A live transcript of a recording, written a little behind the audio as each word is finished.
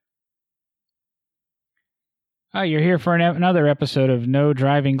Oh, you're here for another episode of No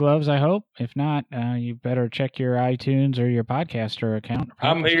Driving Gloves, I hope. If not, you better check your iTunes or your podcaster account.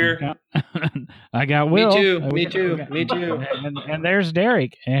 I'm here. Account. I got Me Will. too. Me too. Me too. And there's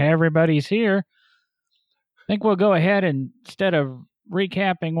Derek. And everybody's here. I think we'll go ahead and, instead of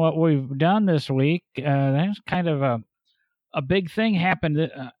recapping what we've done this week, there's kind of a big thing happened.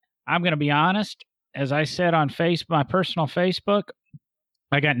 I'm going to be honest. As I said on my personal Facebook,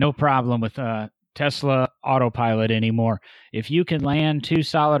 I got no problem with Tesla autopilot anymore. If you can land two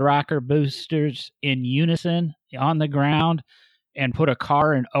solid rocket boosters in unison on the ground and put a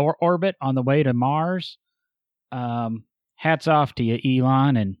car in orbit on the way to Mars, hats off to you,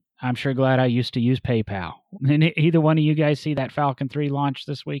 Elon, and I'm sure glad I used to use PayPal. And either one of you guys see that Falcon 3 launch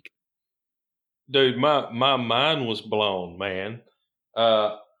this week? Dude, my mind was blown, man.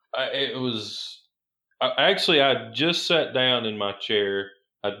 I just sat down in my chair.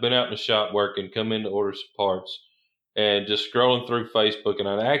 I'd been out in the shop working, come in to order some parts, and just scrolling through Facebook, and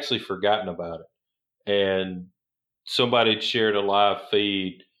I'd actually forgotten about it. And somebody had shared a live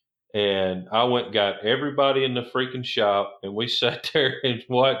feed, and I went and got everybody in the freaking shop, and we sat there and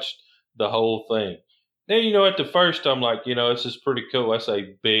watched the whole thing. Then, at the first, I'm like, this is pretty cool. That's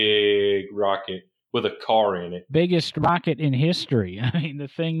a big rocket with a car in it. Biggest rocket in history. I mean, the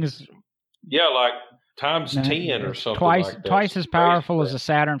thing's... Yeah, like times 10 or something like that. Twice as powerful as the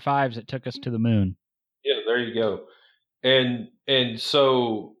Saturn V's that took us to the moon. Yeah, there you go. And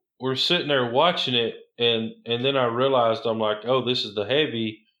so we're sitting there watching it, and then I realized, I'm like, oh, this is the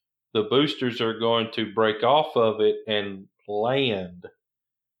heavy. The boosters are going to break off of it and land.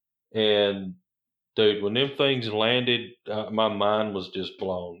 And dude, when them things landed, my mind was just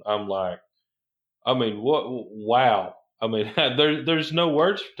blown. I'm like, I mean, what? Wow. I mean, there's no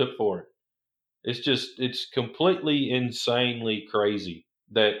words for it. It's completely insanely crazy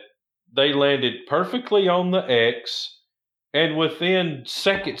that they landed perfectly on the X and within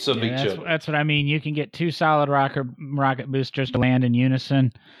seconds of each other. That's what I mean. You can get two solid rocket boosters to land in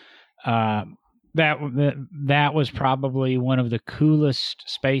unison. That was probably one of the coolest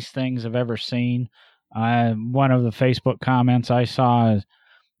space things I've ever seen. One of the Facebook comments I saw, a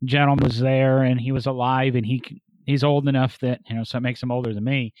gentleman was there and he was alive, and he's old enough that, so it makes him older than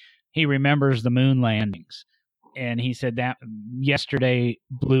me. He remembers the moon landings, and he said that yesterday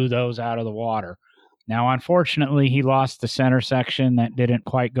blew those out of the water. Now, unfortunately, he lost the center section. That didn't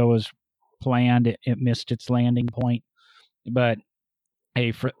quite go as planned. It missed its landing point. But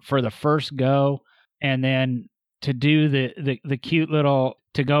hey, for the first go, and then to do the cute little,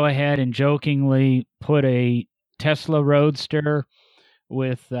 to go ahead and jokingly put a Tesla Roadster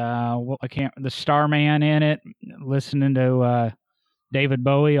with the Starman in it, listening to David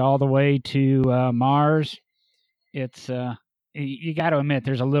Bowie all the way to Mars. It's you got to admit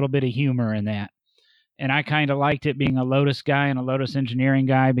there's a little bit of humor in that. And I kind of liked it, being a Lotus guy and a Lotus engineering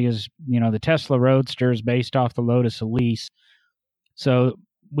guy, because, the Tesla Roadster is based off the Lotus Elise. So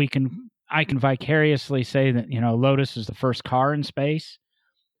I can vicariously say that, Lotus is the first car in space.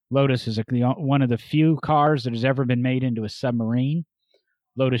 Lotus is one of the few cars that has ever been made into a submarine.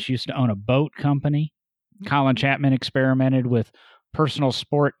 Lotus used to own a boat company. Colin Chapman experimented with personal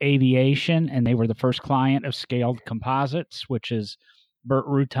sport aviation, and they were the first client of Scaled Composites, which is Burt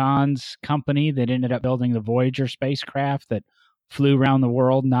Rutan's company that ended up building the Voyager spacecraft that flew around the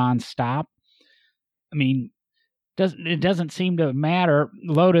world nonstop. I mean, it doesn't seem to matter.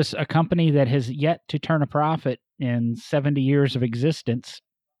 Lotus, a company that has yet to turn a profit in 70 years of existence,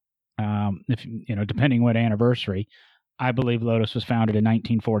 if depending what anniversary. I believe Lotus was founded in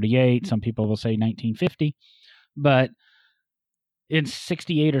 1948. Some people will say 1950, but in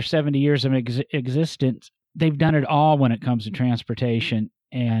 68 or 70 years of existence, they've done it all when it comes to transportation,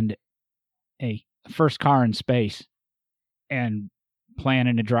 and a first car in space, and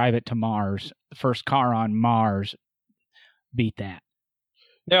planning to drive it to Mars. The first car on Mars beat that.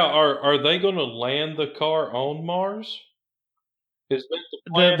 Now, are they going to land the car on Mars? Is that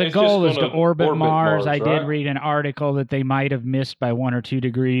the plan? The goal is to orbit Mars. Right? I did read an article that they might have missed by 1 or 2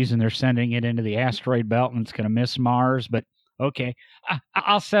 degrees, and they're sending it into the asteroid belt, and it's going to miss Mars. But okay,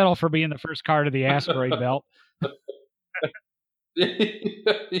 I'll settle for being the first car to the asteroid belt.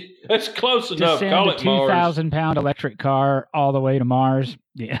 That's close enough. To send Call a it 2,000-pound electric car all the way to Mars,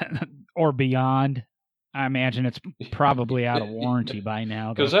 or beyond. I imagine it's probably out of warranty by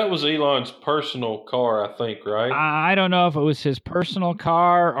now. Because that was Elon's personal car, I think, right? I don't know if it was his personal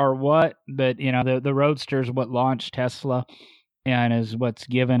car or what, but the Roadster is what launched Tesla, and is what's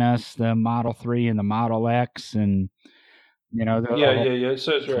given us the Model 3 and the Model X, and Yeah. It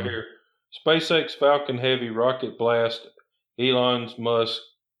says right here, SpaceX Falcon Heavy rocket blast, Elon Musk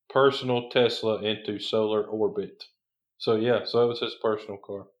personal Tesla into solar orbit. So yeah, so that was his personal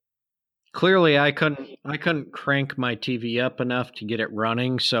car. Clearly, I couldn't crank my TV up enough to get it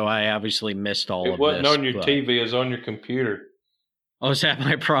running, so I obviously missed all of this. It wasn't on your TV; it was on your computer. Oh, is that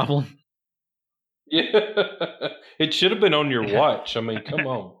my problem? Yeah, it should have been on your watch. I mean, come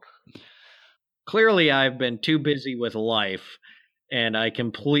on. Clearly, I've been too busy with life, and I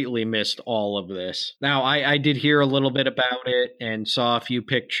completely missed all of this. Now, I did hear a little bit about it and saw a few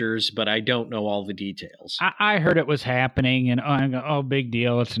pictures, but I don't know all the details. I heard it was happening, and I go, oh, big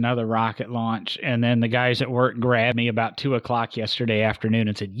deal. It's another rocket launch. And then the guys at work grabbed me about 2:00 yesterday afternoon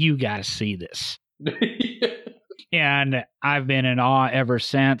and said, you got to see this. And I've been in awe ever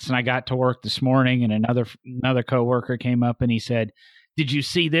since. And I got to work this morning, and another coworker came up and he said, did you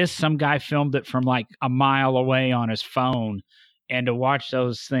see this? Some guy filmed it from like a mile away on his phone. And to watch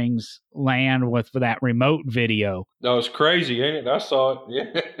those things land with that remote video. That was crazy, ain't it? I saw it.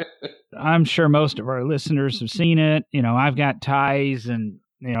 Yeah. I'm sure most of our listeners have seen it. You know, I've got ties, and,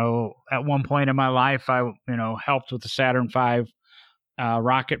 you know, at one point in my life, I, you know, helped with the Saturn V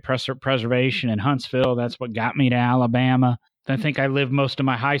rocket preservation in Huntsville. That's what got me to Alabama. I think I lived most of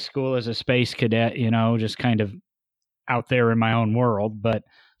my high school as a space cadet, you know, just kind of out there in my own world, but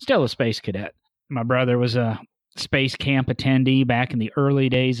still a space cadet. My brother was a space camp attendee back in the early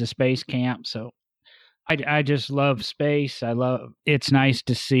days of space camp. So I just love space. It's nice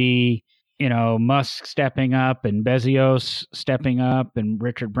to see, you know, Musk stepping up and Bezos stepping up and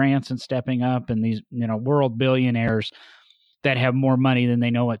Richard Branson stepping up and these, you know, world billionaires that have more money than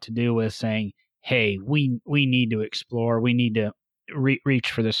they know what to do with, saying, hey, we need to explore. We need to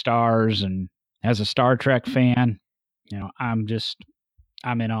reach for the stars. And as a Star Trek fan, you know, I'm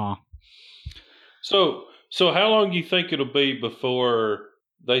in awe. So how long do you think it'll be before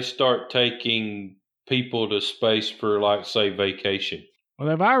they start taking people to space for, like, say, vacation? Well,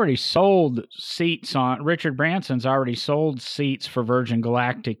 they've already sold seats on, Richard Branson's already sold seats for Virgin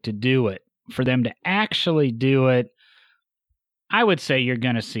Galactic to do it. For them to actually do it, I would say you're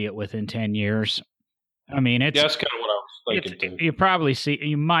going to see it within 10 years. I mean, that's kind of what I was thinking too.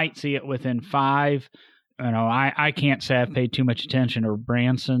 You might see it within 5. You know, I can't say I've paid too much attention to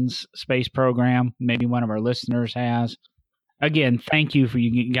Branson's space program. Maybe one of our listeners has. Again, thank you for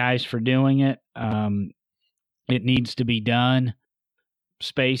you guys for doing it. It needs to be done.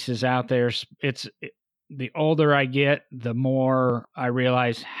 Space is out there. The older I get, the more I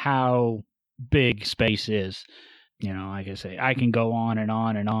realize how big space is. You know, like I say, I can go on and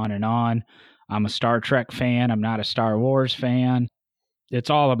on and on and on. I'm a Star Trek fan. I'm not a Star Wars fan. It's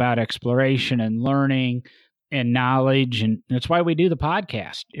all about exploration and learning and knowledge, and that's why we do the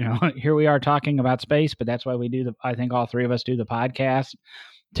podcast. You know, here we are talking about space, but that's why we do I think all three of us do the podcast,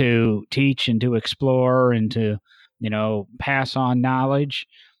 to teach and to explore and to, you know, pass on knowledge.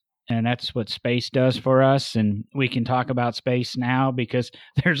 And that's what space does for us. And we can talk about space now because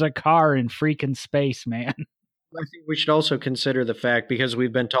there's a car in freaking space, man. I think we should also consider the fact, because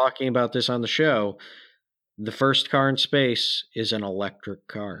we've been talking about this on the show, the first car in space is an electric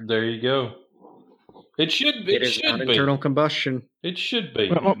car. There you go. It should be. It is not internal combustion. It should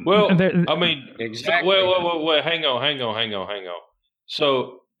be. Well, I mean, exactly. Wait. Hang on.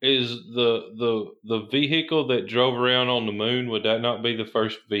 So, is the vehicle that drove around on the moon, would that not be the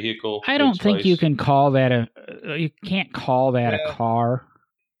first vehicle? I don't think you can call that you can't call that a car.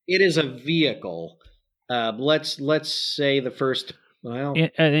 It is a vehicle. Let's say the first. Well,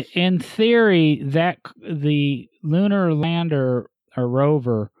 in theory, that the lunar lander or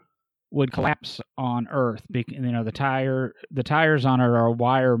rover would collapse on Earth. You know, the tires on it are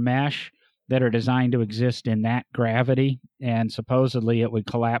wire mesh that are designed to exist in that gravity, and supposedly it would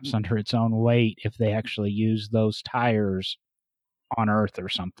collapse under its own weight if they actually used those tires on Earth or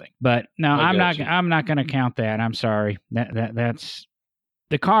something. But no, I'm not going to count that. I'm sorry. That's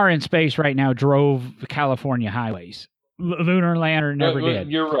the car in space right now drove the California highways. Lunar lander never did.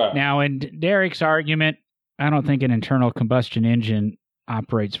 You're right. Now, in Derek's argument, I don't think an internal combustion engine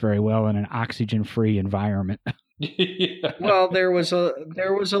operates very well in an oxygen-free environment. Yeah. Well, there was a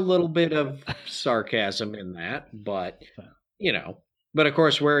little bit of sarcasm in that, but you know. But of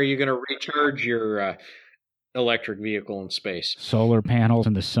course, where are you going to recharge your electric vehicle in space? Solar panels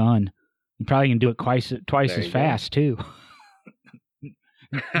in the sun. You probably can do it twice as fast too.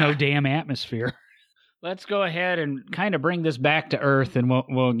 No damn atmosphere. Let's go ahead and kind of bring this back to Earth, and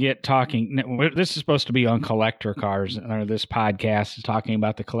we'll get talking. This is supposed to be on collector cars, or this podcast is talking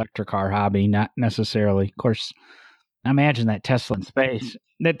about the collector car hobby, not necessarily. Of course, I imagine that Tesla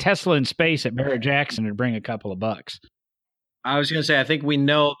in space at Barrett-Jackson would bring a couple of bucks. I was going to say, I think we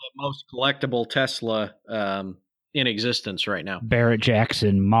know the most collectible Tesla in existence right now. Barrett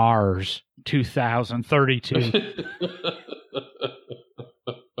Jackson Mars 2032.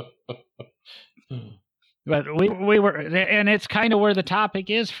 But we were, and it's kind of where the topic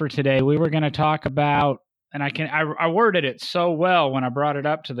is for today. We were going to talk about, and I worded it so well when I brought it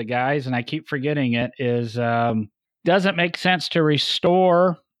up to the guys, and I keep forgetting it, is does it make sense to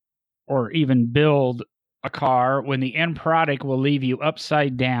restore or even build a car when the end product will leave you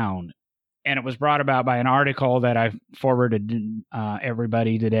upside down? And it was brought about by an article that I forwarded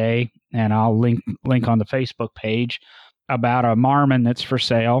everybody today, and I'll link on the Facebook page, about a Marmon that's for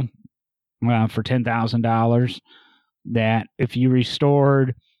sale for $10,000. That if you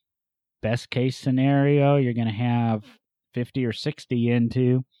restored, best case scenario, you're going to have 50 or 60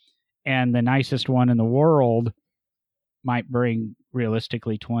 into, and the nicest one in the world might bring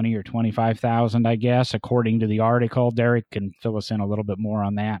realistically 20 or 25,000, I guess, according to the article. Derek can fill us in a little bit more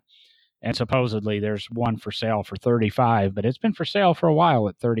on that. And supposedly there's one for sale for 35, but it's been for sale for a while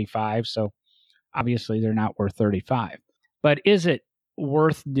at 35, so obviously they're not worth 35. But is it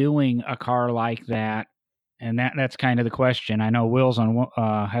worth doing a car like that? And that's kind of the question. I know Will's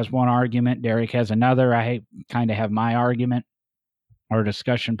has one argument, Derek has another. I kind of have my argument or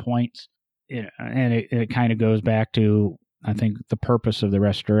discussion points. And it kind of goes back to, I think, the purpose of the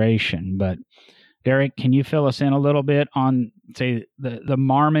restoration. But Derek, can you fill us in a little bit on, say, the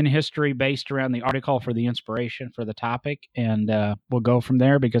Marmon history based around the article for the inspiration for the topic? And we'll go from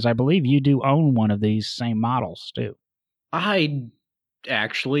there, because I believe you do own one of these same models, too. I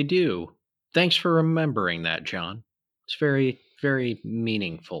actually do. Thanks for remembering that, John. It's very, very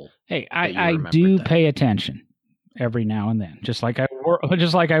meaningful. Hey, I do pay attention every now and then, just like I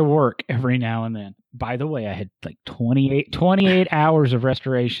work every now and then. By the way, I had like 28 hours of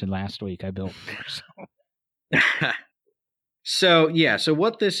restoration last week I built. So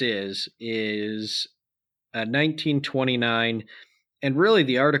what this is 1929, and really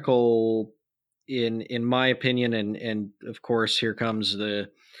the article, in my opinion, and of course here comes the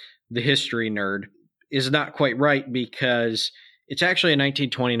history nerd, is not quite right, because it's actually a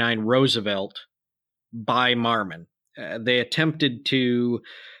 1929 Roosevelt by Marmon. They attempted to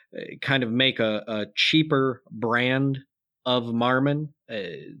kind of make a cheaper brand of Marmon.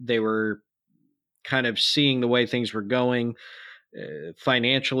 They were kind of seeing the way things were going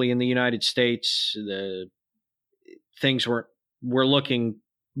financially in the United States. The things were looking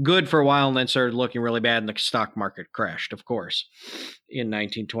good for a while, and then started looking really bad, and the stock market crashed, of course, in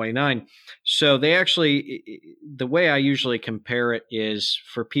 1929. So they actually, the way I usually compare it is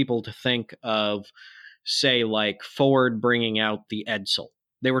for people to think of, say, like Ford bringing out the Edsel.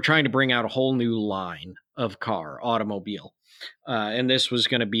 They were trying to bring out a whole new line of automobile. And this was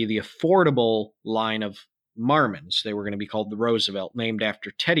going to be the affordable line of Marmons. They were going to be called the Roosevelt, named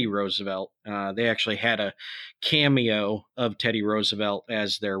after Teddy Roosevelt. They actually had a cameo of Teddy Roosevelt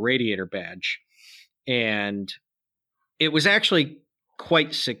as their radiator badge. And it was actually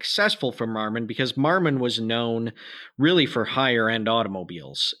quite successful for Marmon, because Marmon was known really for higher end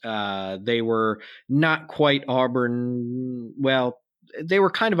automobiles. They were not quite Auburn. Well, they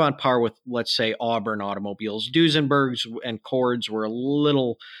were kind of on par with, let's say, Auburn automobiles. Duesenbergs and Cords were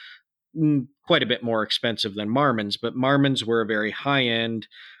quite a bit more expensive than Marmons, but Marmons were a very high end,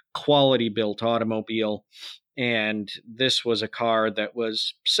 quality built automobile. And this was a car that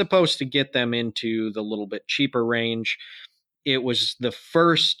was supposed to get them into the little bit cheaper range. It was the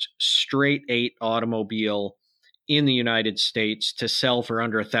first straight 8 automobile in the United States to sell for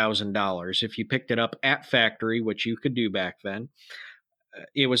under $1,000. If you picked it up at factory, which you could do back then,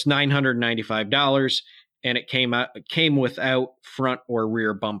 it was $995, and it came without front or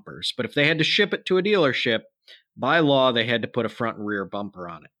rear bumpers. But if they had to ship it to a dealership, by law, they had to put a front and rear bumper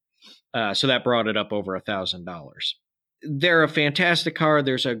on it. So that brought it up over $1,000. They're a fantastic car.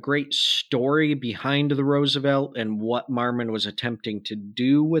 There's a great story behind the Roosevelt and what Marmon was attempting to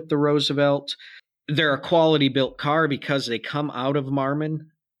do with the Roosevelt. They're a quality built car because they come out of Marmon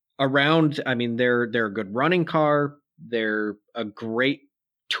around. I mean, they're a good running car. They're a great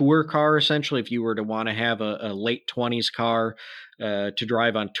tour car, essentially, if you were to want to have a late 20s car to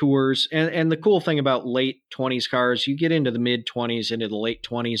drive on tours. And the cool thing about late 20s cars, you get into the mid 20s, into the late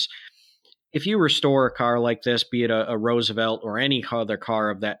 20s. If you restore a car like this, be it a Roosevelt or any other car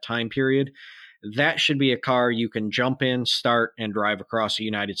of that time period, that should be a car you can jump in, start, and drive across the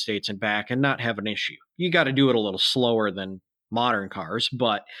United States and back and not have an issue. You got to do it a little slower than modern cars,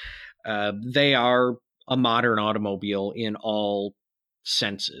 but they are a modern automobile in all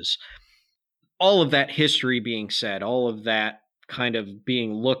senses. All of that history being said, all of that kind of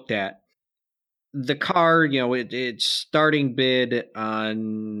being looked at, the car, it's starting bid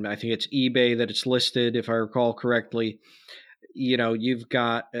on, I think it's eBay that it's listed, if I recall correctly. You've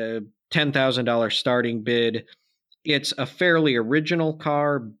got a $10,000 starting bid. It's a fairly original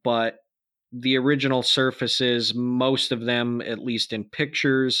car, but the original surfaces, most of them, at least in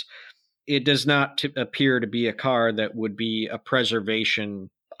pictures, it does not appear to be a car that would be a preservation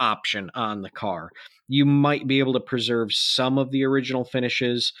option on the car. You might be able to preserve some of the original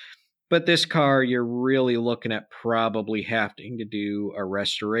finishes, but this car, you're really looking at probably having to do a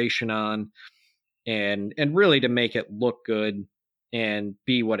restoration on, and really to make it look good and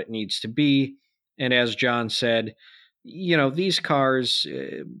be what it needs to be. And as John said, these cars,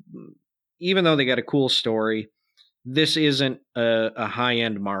 even though they got a cool story, this isn't a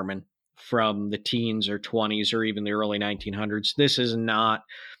high-end Marmon from the teens or 20s or even the early 1900s. This is not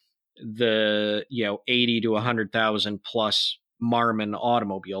the 80 to 100,000 plus Marmon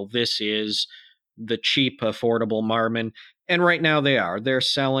automobile. This is the cheap, affordable Marmon, and right now they're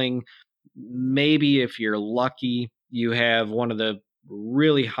selling. Maybe if you're lucky, you have one of the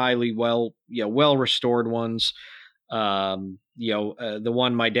really highly well restored ones. The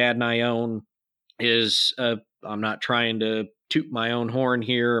one my dad and I own is, I'm not trying to toot my own horn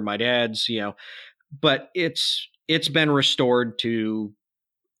here, or my dad's, but it's been restored to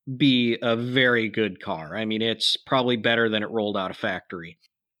be a very good car. I mean, it's probably better than it rolled out of factory.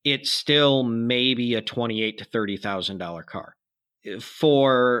 It's still maybe a $28,000 to $30,000 car.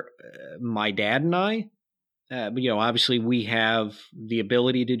 For my dad and I, obviously we have the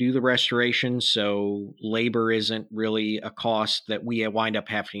ability to do the restoration, so labor isn't really a cost that we wind up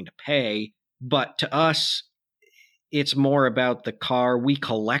having to pay. But to us, it's more about the car. We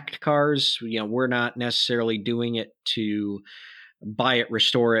collect cars. We're not necessarily doing it to buy it,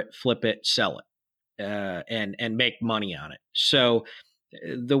 restore it, flip it, sell it, and make money on it. So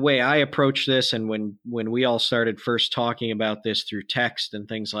the way I approach this, and when we all started first talking about this through text and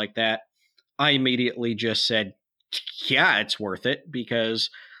things like that, I immediately just said, yeah, it's worth it, because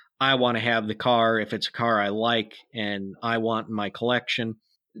I want to have the car. If it's a car I like and I want in my collection,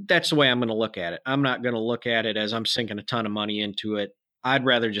 that's the way I'm going to look at it. I'm not going to look at it as I'm sinking a ton of money into it. I'd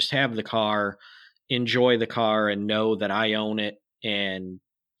rather just have the car, enjoy the car, and know that I own it and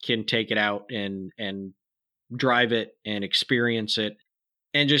can take it out and drive it and experience it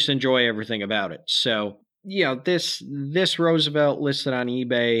and just enjoy everything about it. So, this Roosevelt listed on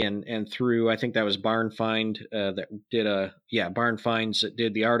eBay and through, I think that was Barn Find Barn Finds that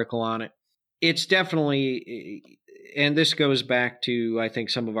did the article on it. It's definitely, and this goes back to, I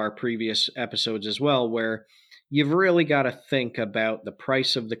think, some of our previous episodes as well, where you've really got to think about the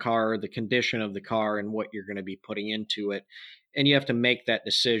price of the car, the condition of the car, and what you're going to be putting into it. And you have to make that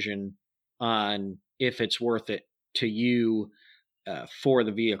decision on if it's worth it to you for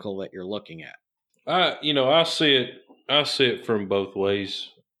the vehicle that you're looking at. I see it from both ways.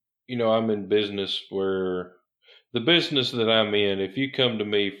 I'm in business where the business that I'm in, if you come to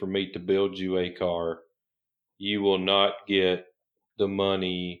me for me to build you a car, you will not get the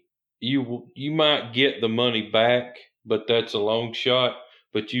money. You might get the money back, but that's a long shot.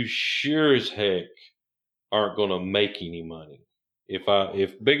 But you sure as heck aren't going to make any money.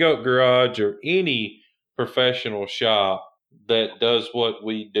 If Big Oak Garage or any professional shop that does what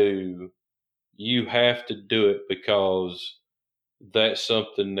we do, you have to do it because that's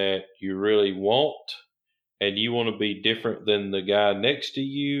something that you really want, and you want to be different than the guy next to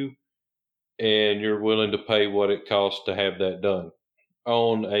you, and you're willing to pay what it costs to have that done.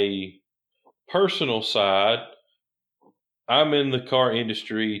 On a personal side, I'm in the car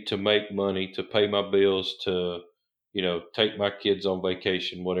industry to make money, to pay my bills, to, take my kids on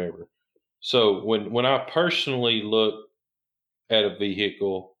vacation, whatever. So when I personally look at a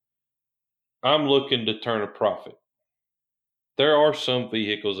vehicle, I'm looking to turn a profit. There are some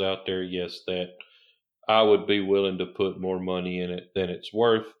vehicles out there, yes, that I would be willing to put more money in it than it's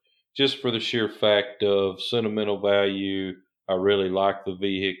worth, just for the sheer fact of sentimental value. I really like the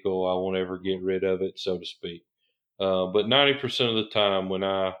vehicle. I won't ever get rid of it, so to speak. But 90% of the time,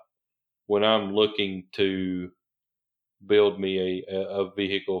 when I'm looking to build me a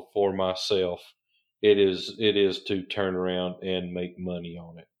vehicle for myself, it is to turn around and make money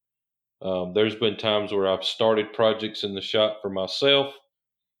on it. There's been times where I've started projects in the shop for myself,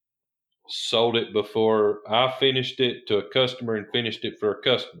 sold it before I finished it to a customer, and finished it for a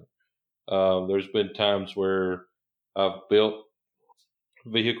customer. There's been times where I've built a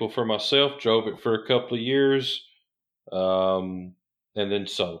vehicle for myself, drove it for a couple of years, and then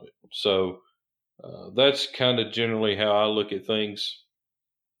sold it. So that's kind of generally how I look at things.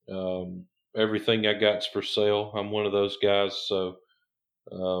 Everything I got's for sale. I'm one of those guys. So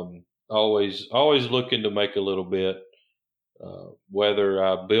always looking to make a little bit. Whether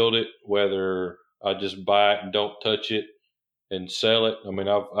I build it, whether I just buy it and don't touch it and sell it. I mean,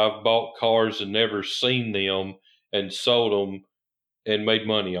 I've bought cars and never seen them and sold them and made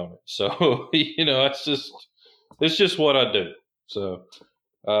money on it. So it's just what I do. So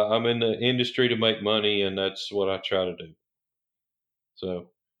I'm in the industry to make money, and that's what I try to do. So,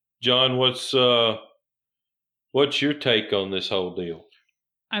 John, what's your take on this whole deal?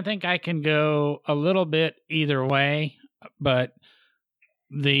 I think I can go a little bit either way, but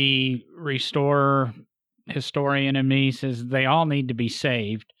the restorer historian in me says they all need to be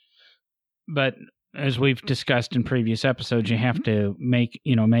saved. But as we've discussed in previous episodes, you have to make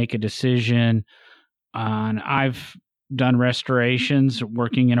a decision on. I've done restorations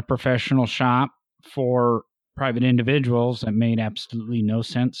working in a professional shop for private individuals that made absolutely no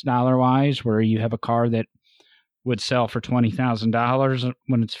sense dollar-wise, where you have a car that would sell for $20,000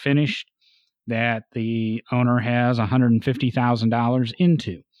 when it's finished that the owner has $150,000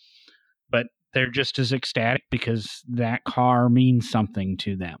 into. But they're just as ecstatic because that car means something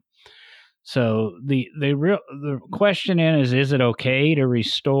to them. So the question is it okay to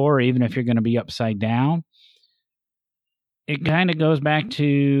restore even if you're going to be upside down? It kind of goes back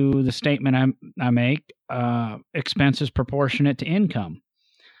to the statement I make, expenses proportionate to income.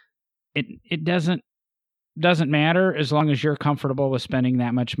 It doesn't matter as long as you're comfortable with spending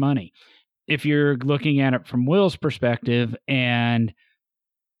that much money. If you're looking at it from Will's perspective, and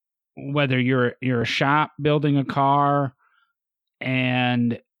whether you're a shop building a car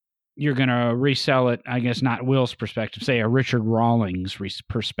and you're going to resell it, I guess not Will's perspective, say a Richard Rawlings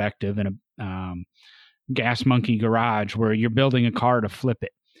perspective in a Gas Monkey garage where you're building a car to flip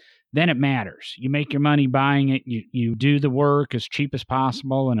it, then it matters. You make your money buying it. You do the work as cheap as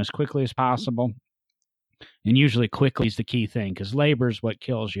possible and as quickly as possible. And usually quickly is the key thing, because labor is what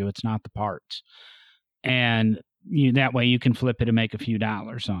kills you. It's not the parts. And that way you can flip it and make a few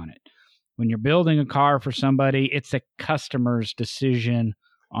dollars on it. When you're building a car for somebody, it's a customer's decision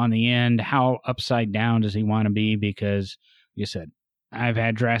on the end. How upside down does he want to be? Because, like I said, I've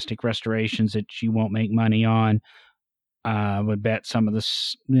had drastic restorations that you won't make money on. I would bet some of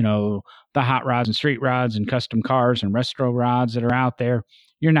the hot rods and street rods and custom cars and resto rods that are out there,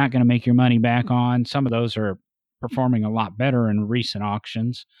 you're not going to make your money back on. Some of those are performing a lot better in recent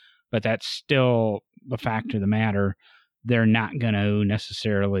auctions, but that's still the fact of the matter. They're not going to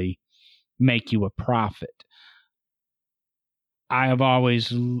necessarily make you a profit. I have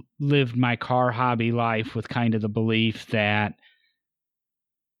always lived my car hobby life with kind of the belief that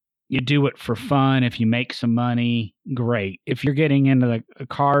you do it for fun. If you make some money, great. If you're getting into the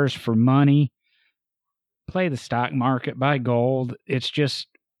cars for money, play the stock market, buy gold. It's just,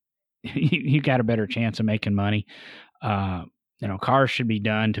 you got a better chance of making money. Cars should be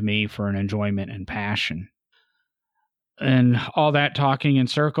done to me for an enjoyment and passion. And all that talking in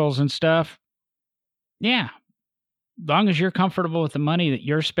circles and stuff, yeah. As long as you're comfortable with the money that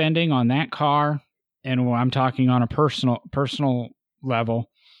you're spending on that car, and I'm talking on a personal level,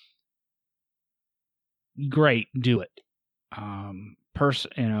 great, do it. And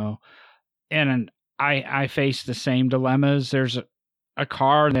I face the same dilemmas. There's a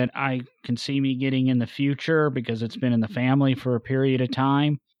car that I can see me getting in the future because it's been in the family for a period of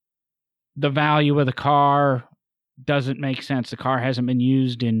time. The value of the car doesn't make sense. The car hasn't been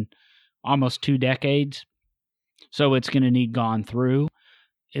used in almost 2 decades, so it's going to need gone through.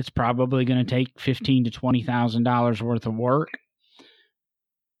 It's probably going to take $15,000 to $20,000 worth of work.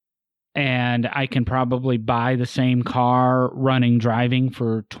 And I can probably buy the same car driving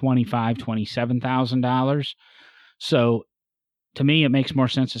for $25,000, $27,000. So to me, it makes more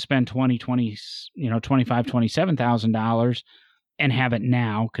sense to spend $25,000, $27,000 and have it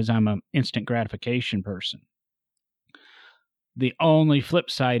now, because I'm an instant gratification person. The only flip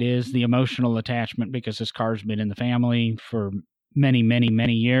side is the emotional attachment, because this car's been in the family for many, many,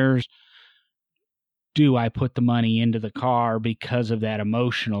 many years. Do I put the money into the car because of that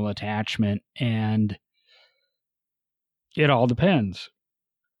emotional attachment? And it all depends.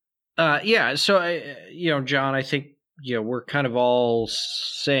 Yeah. So, John, I think, we're kind of all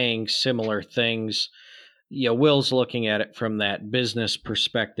saying similar things. Will's looking at it from that business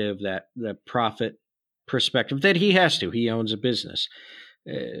perspective, that the profit perspective that he has to. He owns a business.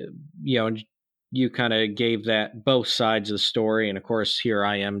 And you kind of gave that both sides of the story. And of course, here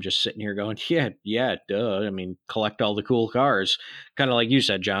I am just sitting here going, yeah, duh. I mean, collect all the cool cars. Kind of like you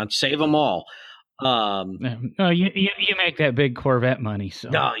said, John, save them all. No, you make that big Corvette money. So.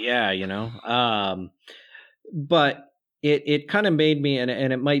 Oh, yeah, but it kind of made me, and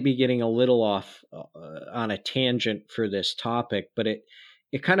it might be getting a little off on a tangent for this topic, but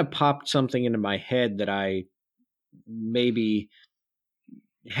it kind of popped something into my head that I maybe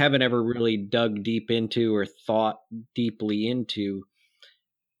haven't ever really dug deep into or thought deeply into,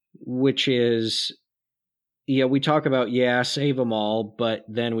 which is, we talk about, save them all, but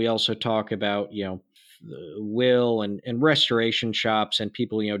then we also talk about, the will and restoration shops and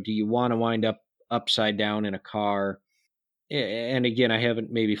people, do you want to wind up upside down in a car? And again, I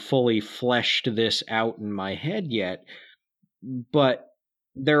haven't maybe fully fleshed this out in my head yet, but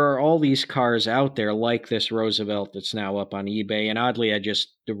there are all these cars out there like this Roosevelt that's now up on eBay. And oddly, I just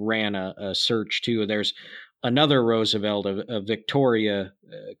ran a search too. There's another Roosevelt, a Victoria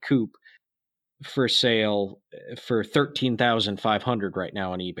coupe, for sale for $13,500 right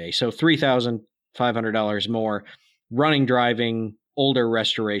now on eBay. So $3,500 more, running, driving, older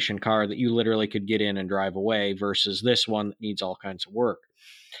restoration car that you literally could get in and drive away versus this one that needs all kinds of work.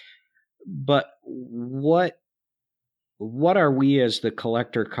 But what are we as the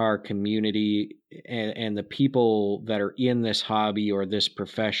collector car community and the people that are in this hobby or this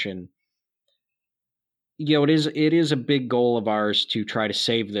profession? It is a big goal of ours to try to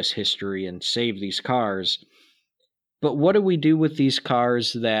save this history and save these cars. But what do we do with these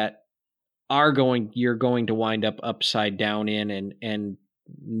cars that you're going to wind up upside down in and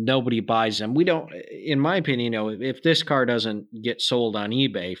nobody buys them? We don't, in my opinion, if this car doesn't get sold on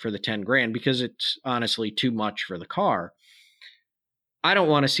eBay for the 10 grand, because it's honestly too much for the car, I don't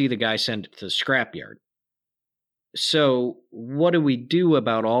want to see the guy send it to the scrapyard. So what do we do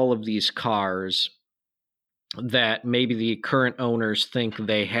about all of these cars that maybe the current owners think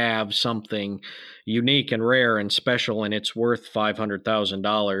they have something unique and rare and special and it's worth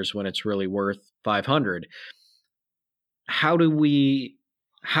 $500,000 when it's really worth $500,000? How do we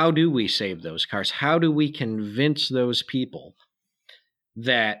save those cars? How do we convince those people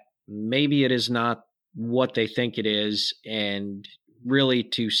that maybe it is not what they think it is, and really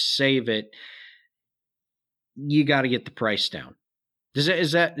to save it, you got to get the price down?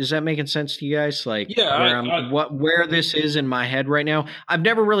 Is that making sense to you guys? Like, where this is in my head right now? I've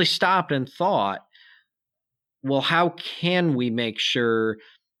never really stopped and thought, well, how can we make sure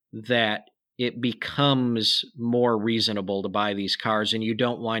that it becomes more reasonable to buy these cars and you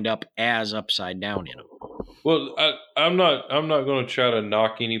don't wind up as upside down in them? Well, I'm not going to try to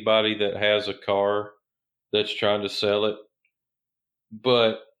knock anybody that has a car that's trying to sell it,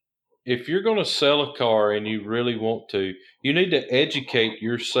 but if you're going to sell a car and you really want to, you need to educate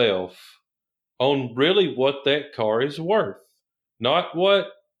yourself on really what that car is worth, not what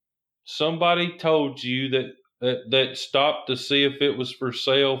somebody told you that stopped to see if it was for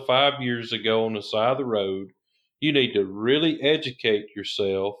sale 5 years ago on the side of the road. You need to really educate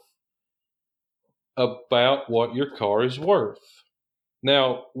yourself about what your car is worth.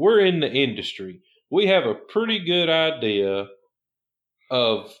 Now, we're in the industry. We have a pretty good idea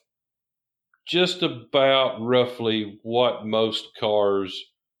of just about roughly what most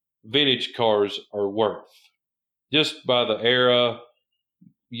vintage cars are worth, just by the era,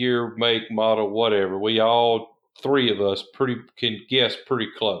 year, make, model, whatever. We all three of us can guess pretty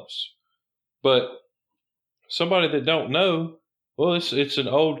close. But somebody that don't know, well, it's an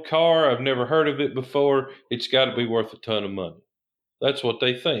old car. I've never heard of it before. It's got to be worth a ton of money. That's what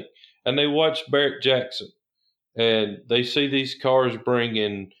they think. And they watch Barrett-Jackson, and they see these cars bring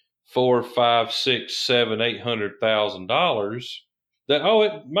in $400,000, $500,000, $600,000, $700,000, $800,000.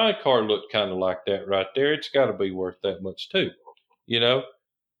 That my car looked kind of like that right there. It's got to be worth that much too.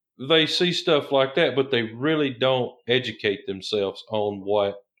 They see stuff like that, but they really don't educate themselves on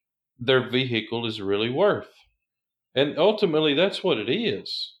what their vehicle is really worth. And ultimately, that's what it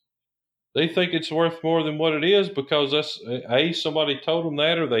is. They think it's worth more than what it is because somebody told them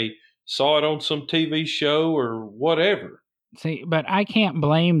that, or they saw it on some TV show or whatever. See, but I can't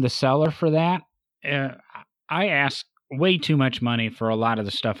blame the seller for that. I ask way too much money for a lot of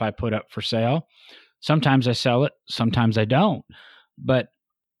the stuff I put up for sale. Sometimes I sell it, sometimes I don't. But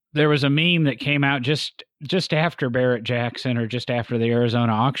there was a meme that came out just after Barrett-Jackson, or just after the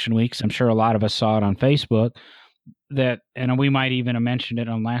Arizona auction weeks. I'm sure a lot of us saw it on Facebook. And we might even have mentioned it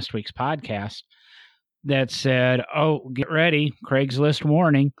on last week's podcast, that said, "Oh, get ready, Craigslist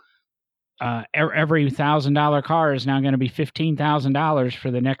warning. Every $1,000 car is now going to be $15,000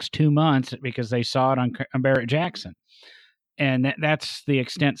 for the next 2 months because they saw it on Barrett-Jackson." And that's the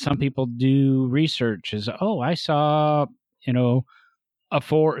extent some people do research. Is, I saw a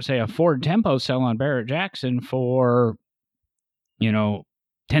Ford Tempo sell on Barrett-Jackson for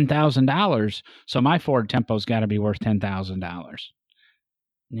 $10,000, so my Ford Tempo's got to be worth $10,000.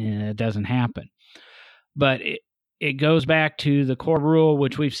 It doesn't happen. But it goes back to the core rule,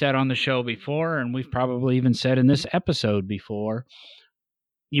 which we've said on the show before, and we've probably even said in this episode before.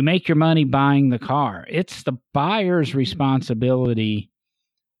 you make your money buying the car. It's the buyer's responsibility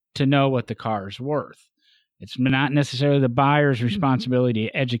to know what the car is worth. It's not necessarily the buyer's responsibility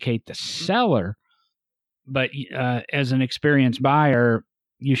to educate the seller, but as an experienced buyer,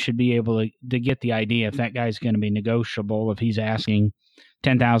 you should be able to get the idea if that guy's going to be negotiable, if he's asking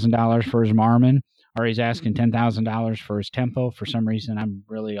 $10,000 for his Marmon or he's asking $10,000 for his Tempo. For some reason, I'm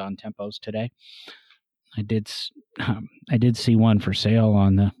really on Tempos today. I did see one for sale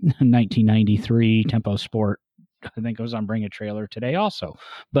on the 1993 Tempo Sport. I think it was on Bring a Trailer today also,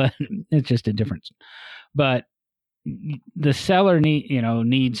 but it's just a difference. But the seller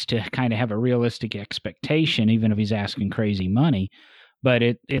needs to kind of have a realistic expectation, even if he's asking crazy money. But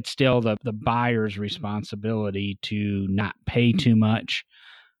it's still the buyer's responsibility to not pay too much,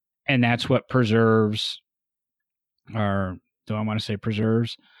 and that's what preserves, or do I want to say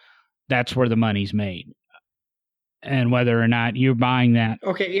preserves? That's where the money's made, and whether or not you're buying that.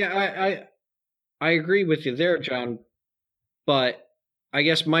 Okay, yeah, I agree with you there, John. But I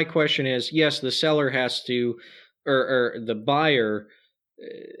guess my question is, yes, the seller has to, or the buyer,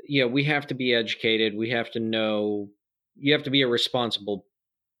 we have to be educated. We have to know. You have to be a responsible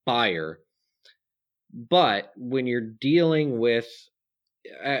buyer. But when you're dealing with,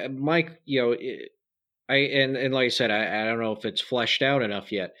 Mike, and like I said, I don't know if it's fleshed out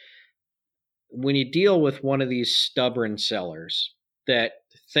enough yet. When you deal with one of these stubborn sellers that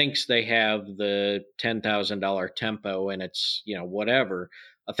thinks they have the $10,000 Tempo and it's, whatever,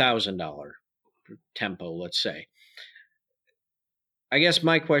 $1,000 Tempo, let's say. I guess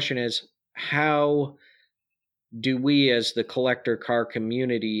my question is, how do we as the collector car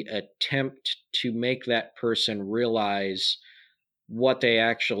community attempt to make that person realize what they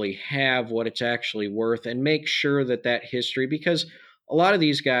actually have, what it's actually worth, and make sure that history, because a lot of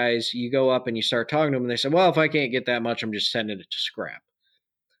these guys, you go up and you start talking to them and they say, well, if I can't get that much, I'm just sending it to scrap.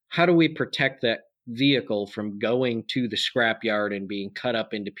 How do we protect that vehicle from going to the scrap yard and being cut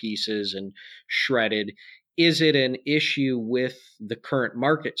up into pieces and shredded? Is it an issue with the current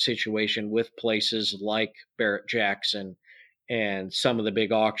market situation with places like Barrett-Jackson and some of the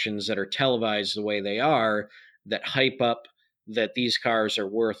big auctions that are televised the way they are, that hype up that these cars are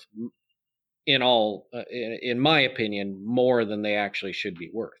worth, in my opinion, more than they actually should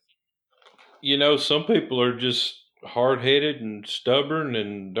be worth? Some people are just hard-headed and stubborn,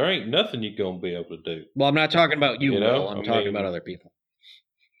 and there ain't nothing you're going to be able to do. Well, I'm not talking about you, Will. I'm talking about other people.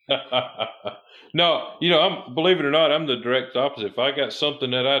 No, believe it or not, I'm the direct opposite. If I got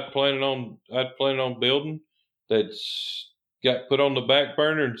something that I'd planned on building that's got put on the back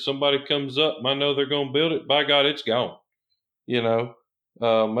burner and somebody comes up and I know they're going to build it, by God, it's gone.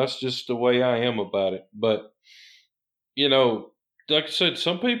 That's just the way I am about it. But, like I said,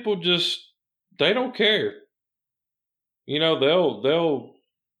 some people just, they don't care. They'll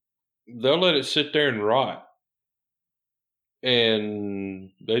let it sit there and rot.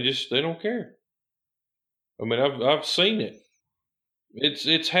 And they don't care. I mean, I've seen it.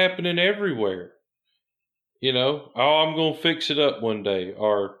 It's happening everywhere. Oh, I'm going to fix it up one day,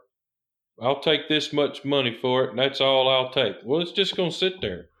 or I'll take this much money for it, and that's all I'll take. Well, it's just going to sit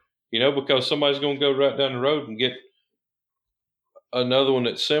there, because somebody's going to go right down the road and get another one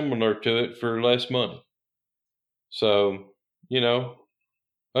that's similar to it for less money. So,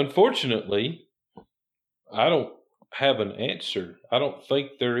 unfortunately, I don't have an answer. I don't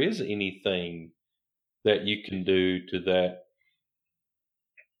think there is anything that you can do to that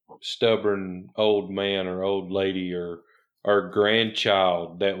stubborn old man or old lady or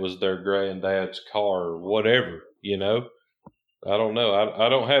grandchild that was their granddad's car or whatever, I don't know. I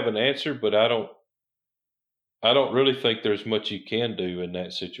don't have an answer, but I don't really think there's much you can do in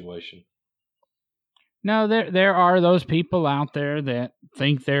that situation. No, there are those people out there that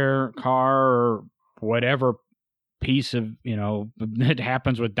think their car or whatever piece of, that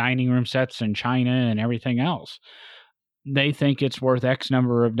happens with dining room sets in China and everything else, they think it's worth X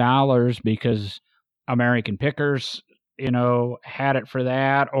number of dollars because American Pickers, had it for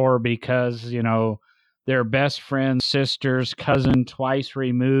that, or because, their best friend's sister's cousin, twice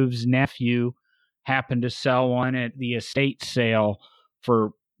removed's nephew happened to sell one at the estate sale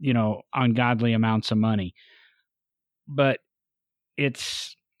for, ungodly amounts of money. But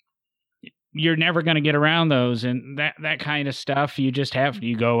you're never going to get around those, and that kind of stuff. You just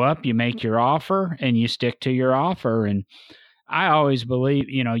you go up, you make your offer, and you stick to your offer. And I always believe,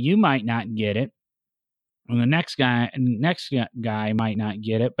 you might not get it, and the next guy might not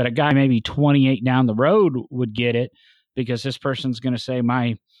get it, but a guy maybe 28 down the road would get it because this person's going to say,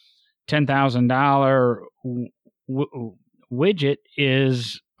 my $10,000 widget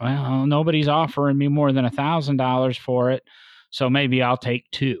is, well, nobody's offering me more than $1,000 for it. So maybe I'll take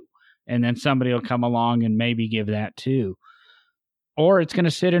 2. And then somebody will come along and maybe give that 2. Or it's going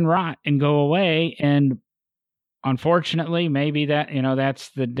to sit and rot and go away. And unfortunately, maybe that's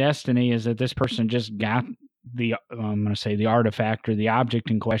the destiny, is that this person just got the artifact or the object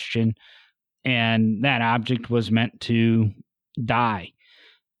in question, and that object was meant to die.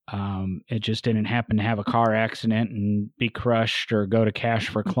 It just didn't happen to have a car accident and be crushed or go to cash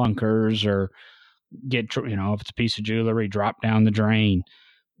for clunkers or get, if it's a piece of jewelry, drop down the drain.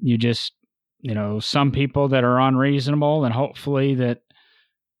 You just, some people that are unreasonable, and hopefully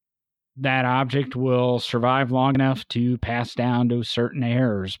that object will survive long enough to pass down to certain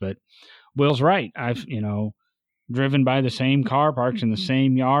heirs. But Will's right. I've, driven by the same car parked in the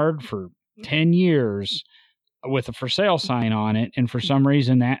same yard for 10 years with a for sale sign on it. And for some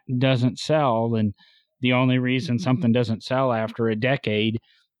reason that doesn't sell. And the only reason something doesn't sell after a decade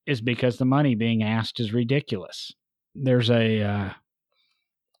is because the money being asked is ridiculous. There's a,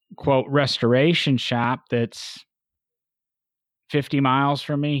 quote, restoration shop that's 50 miles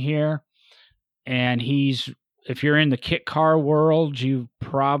from me here. And if you're in the kit car world, you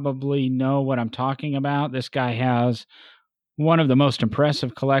probably know what I'm talking about. This guy has one of the most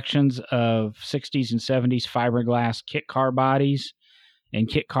impressive collections of 60s and 70s fiberglass kit car bodies and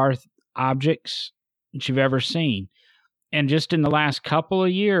kit car objects that you've ever seen. And just in the last couple of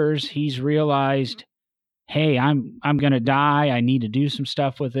years, he's realized, hey, I'm going to die. I need to do some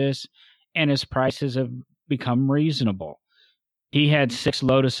stuff with this. And his prices have become reasonable. He had 6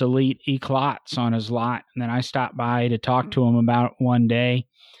 Lotus Elite Eclots on his lot. And then I stopped by to talk to him about it one day.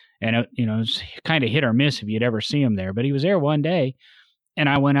 And, it's kind of hit or miss if you'd ever see him there. But he was there one day. And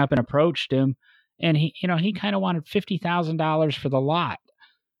I went up and approached him. And he kind of wanted $50,000 for the lot.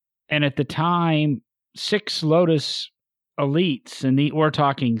 And at the time, 6 Lotus Elites, and we're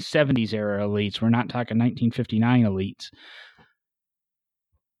talking 70s era Elites. We're not talking 1959 Elites.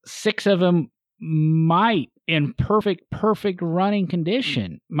 6 of them might, in perfect running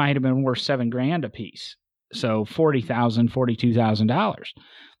condition, might have been worth $7,000 a piece. So $40,000, $42,000,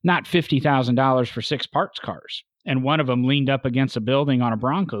 not $50,000 for 6 parts cars. And one of them leaned up against a building on a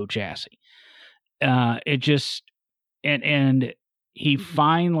Bronco chassis. And he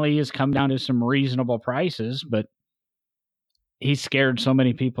finally has come down to some reasonable prices, but he scared so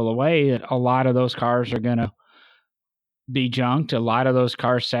many people away that a lot of those cars are going to be junked. A lot of those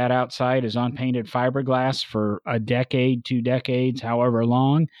cars sat outside as unpainted fiberglass for a decade, 2 decades, however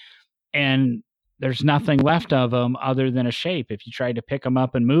long. And there's nothing left of them other than a shape. If you tried to pick them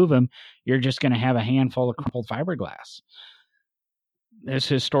up and move them, you're just going to have a handful of crumpled fiberglass. As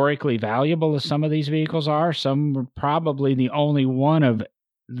historically valuable as some of these vehicles are, some are probably the only one of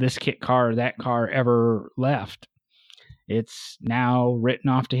this kit car or that car ever left. It's now written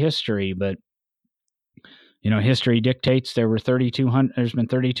off to history, but history dictates there's been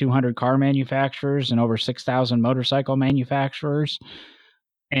 3,200 car manufacturers and over 6,000 motorcycle manufacturers.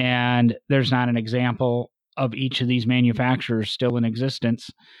 And there's not an example of each of these manufacturers still in existence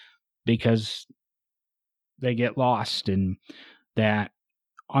because they get lost. And that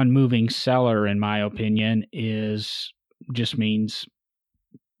unmoving seller, in my opinion, just means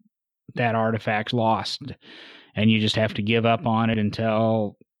that artifact's lost. And you just have to give up on it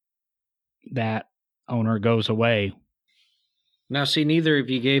until that owner goes away. Now, see, neither of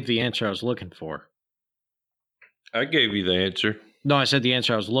you gave the answer I was looking for. I gave you the answer. No, I said the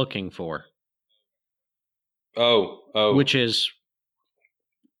answer I was looking for. Oh. Which is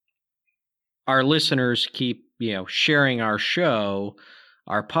our listeners keep, sharing our show,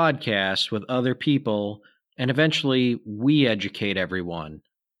 our podcast with other people, and eventually we educate everyone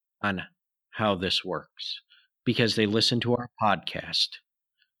on how this works because they listen to our podcast.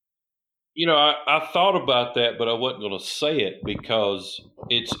 I thought about that, but I wasn't going to say it because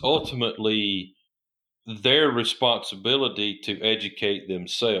it's ultimately their responsibility to educate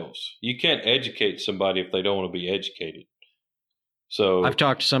themselves. You can't educate somebody if they don't want to be educated. So I've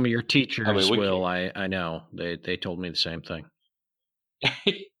talked to some of your teachers, Will. Can't. I know. They told me the same thing.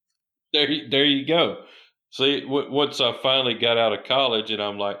 There you go. See, once I finally got out of college and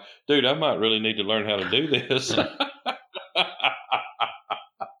I'm like, dude, I might really need to learn how to do this.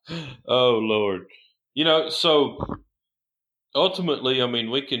 Oh, Lord. So ultimately,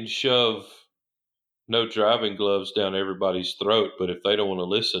 we can shove no driving gloves down everybody's throat, but if they don't want to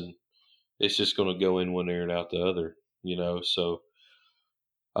listen, it's just going to go in one ear and out the other, So,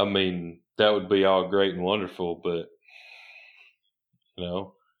 that would be all great and wonderful, but,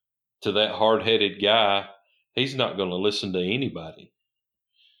 to that hard-headed guy, he's not going to listen to anybody.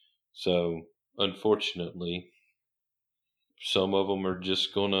 So, unfortunately, some of them are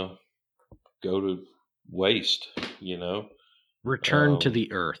just going to go to waste, Return to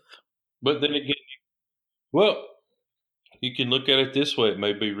the Earth. But then again, well, you can look at it this way. It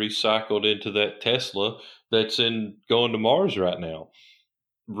may be recycled into that Tesla that's going to Mars right now.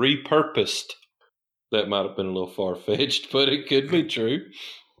 Repurposed. That might have been a little far-fetched, but it could be true.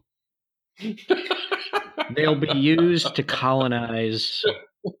 They'll be used to colonize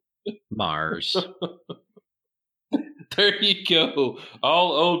Mars. There you go.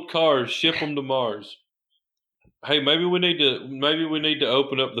 All old cars, ship them to Mars. Hey, maybe we need to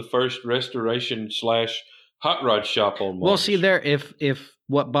open up the first restoration / hot rod shop on Mars. Well, see there, if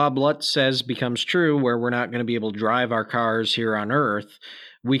what Bob Lutz says becomes true, where we're not going to be able to drive our cars here on Earth,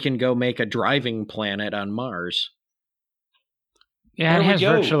 we can go make a driving planet on Mars. Yeah, it has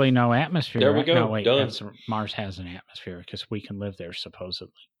virtually no atmosphere. There we go. No, wait, Done. Mars has an atmosphere because we can live there,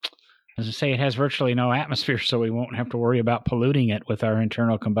 supposedly. As I say, it has virtually no atmosphere, so we won't have to worry about polluting it with our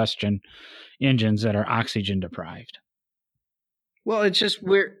internal combustion engines that are oxygen deprived. Well, it's just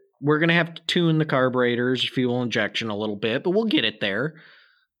we're going to have to tune the carburetors, fuel injection a little bit, but we'll get it there.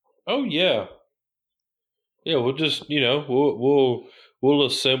 Oh yeah, yeah. We'll just we'll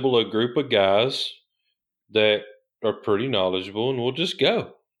assemble a group of guys that are pretty knowledgeable, and we'll just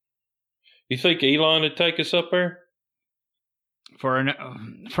go. You think Elon would take us up there? For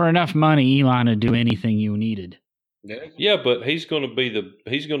enough money, Elon would do anything you needed. Yeah, but he's going to be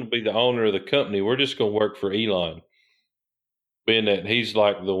the owner of the company. We're just going to work for Elon, being that he's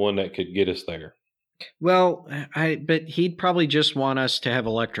like the one that could get us there. Well, but he'd probably just want us to have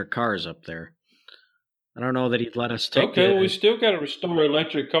electric cars up there. I don't know that he'd let us take. Okay, well, we still got to restore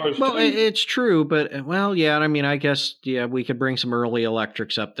electric cars. Well, too. It's true, but yeah. I mean, I guess we could bring some early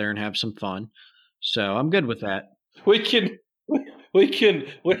electrics up there and have some fun. So I'm good with that. We can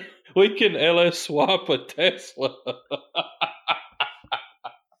LS swap a Tesla.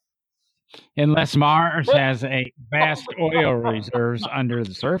 Unless Mars has a vast oil reserves under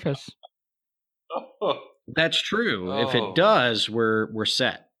the surface. That's true. If it does, we're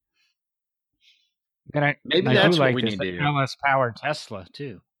set. Maybe that's what we need to do. LS powered Tesla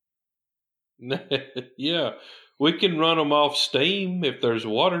too. Yeah, we can run them off steam if there's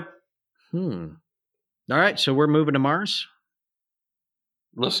water. All right, so we're moving to Mars.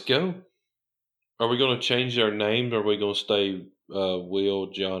 Let's go. Are we going to change our names, or are we going to stay Will,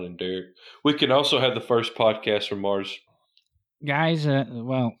 John, and Derek? We can also have the first podcast from Mars. Guys,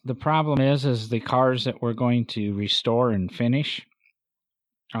 well, the problem is the cars that we're going to restore and finish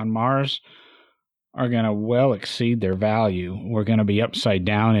on Mars are going to well exceed their value. We're going to be upside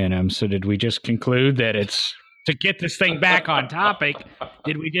down in them. So did we just conclude that it's, to get this thing back on topic,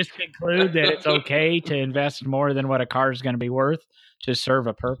 did we just conclude that it's okay to invest more than what a car is going to be worth to serve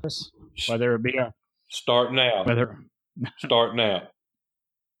a purpose? Whether it be Start now.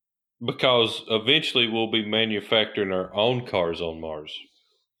 Because eventually we'll be manufacturing our own cars on Mars.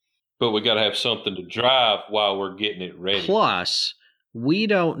 But we got to have something to drive while we're getting it ready. Plus, we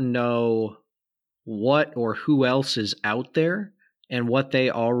don't know what or who else is out there and what they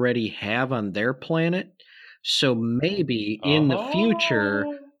already have on their planet. So maybe in the future,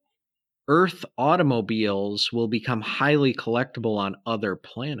 Earth automobiles will become highly collectible on other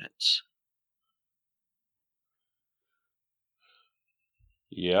planets.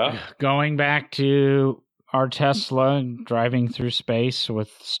 Yeah. Going back to our Tesla, driving through space with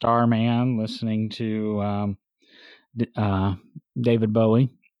Starman, listening to David Bowie.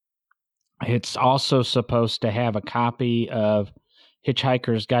 It's also supposed to have a copy of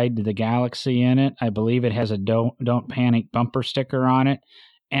Hitchhiker's Guide to the Galaxy in it. I believe it has a Don't Panic bumper sticker on it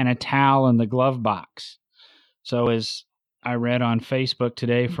and a towel in the glove box. So as I read on Facebook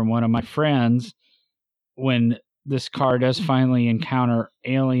today from one of my friends, when this car does finally encounter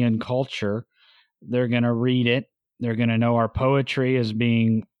alien culture, they're going to read it. They're going to know our poetry as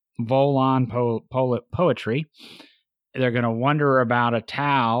being Volon poetry. They're going to wonder about a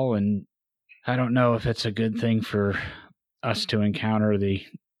towel, and I don't know if it's a good thing for us to encounter the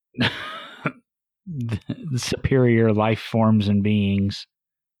superior life forms and beings.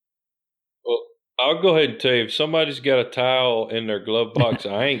 Well, I'll go ahead and tell you, if somebody's got a towel in their glove box,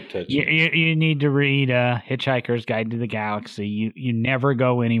 I ain't touching it. You need to read Hitchhiker's Guide to the Galaxy. You never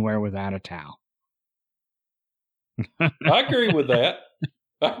go anywhere without a towel. I agree with that.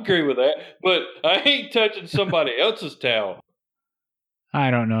 But I ain't touching somebody else's towel. I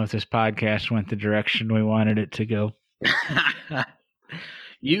don't know if this podcast went the direction we wanted it to go.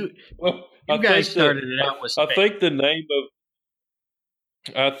 You guys started it out with. I think the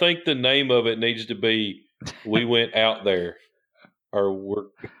name of it needs to be "We Went Out There," or we're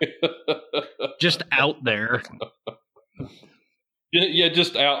just out there. Yeah,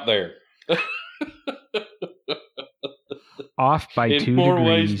 just out there. off by in 2 more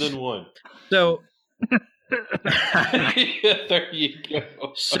degrees. ways than one. So, Yeah, there you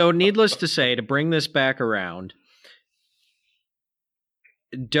go. so needless to say, to bring this back around,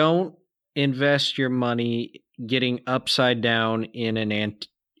 don't invest your money getting upside down in an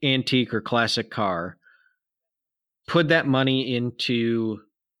antique or classic car. Put that money into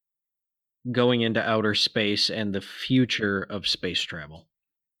going into outer space and the future of space travel.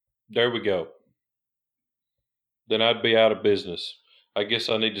 There we go. Then I'd be out of business. I guess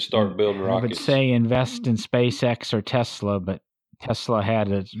I need to start building rockets. I would say invest in SpaceX or Tesla, but Tesla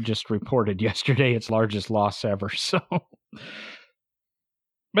had just reported yesterday its largest loss ever. So,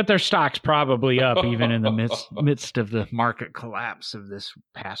 but their stock's probably up even in the midst of the market collapse of this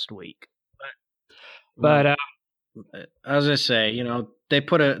past week. But I was gonna say, they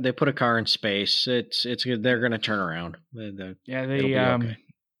put a car in space. It's they're gonna turn around. It'll be okay.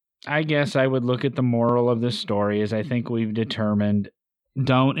 I guess I would look at the moral of this story is I think we've determined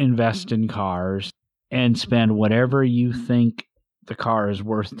don't invest in cars and spend whatever you think the car is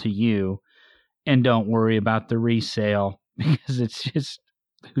worth to you, and don't worry about the resale because it's just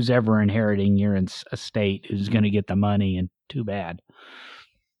who's ever inheriting your estate who's going to get the money, and too bad.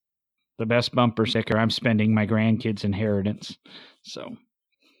 The best bumper sticker, I'm spending my grandkids' inheritance. So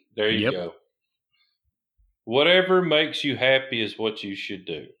there you go. Whatever makes you happy is what you should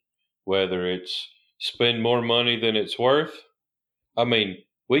do. Whether it's spend more money than it's worth. I mean,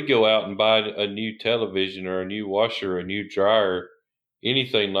 we go out and buy a new television or a new washer, a new dryer,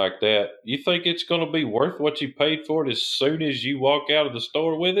 anything like that. You think it's going to be worth what you paid for it as soon as you walk out of the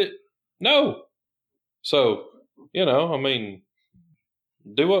store with it? No. So, I mean,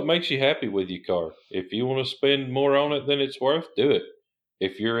 do what makes you happy with your car. If you want to spend more on it than it's worth, do it.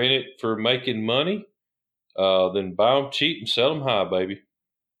 If you're in it for making money, then buy them cheap and sell them high, baby.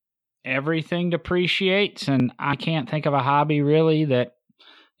 Everything depreciates, and I can't think of a hobby really that,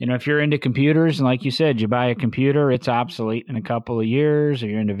 if you're into computers, and like you said, you buy a computer, it's obsolete in a couple of years, or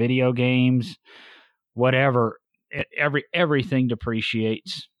you're into video games, whatever, everything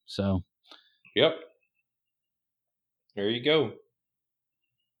depreciates. So, yep. There you go.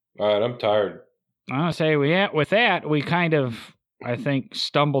 All right, I'm tired. I'll say with that, we kind of, I think,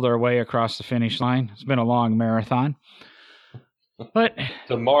 stumbled our way across the finish line. It's been a long marathon. But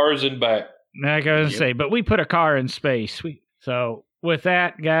to Mars and back. Like I was gonna say, but we put a car in space. So with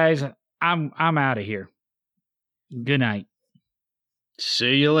that, guys, I'm out of here. Good night.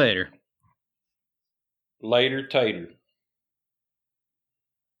 See you later. Later, tater.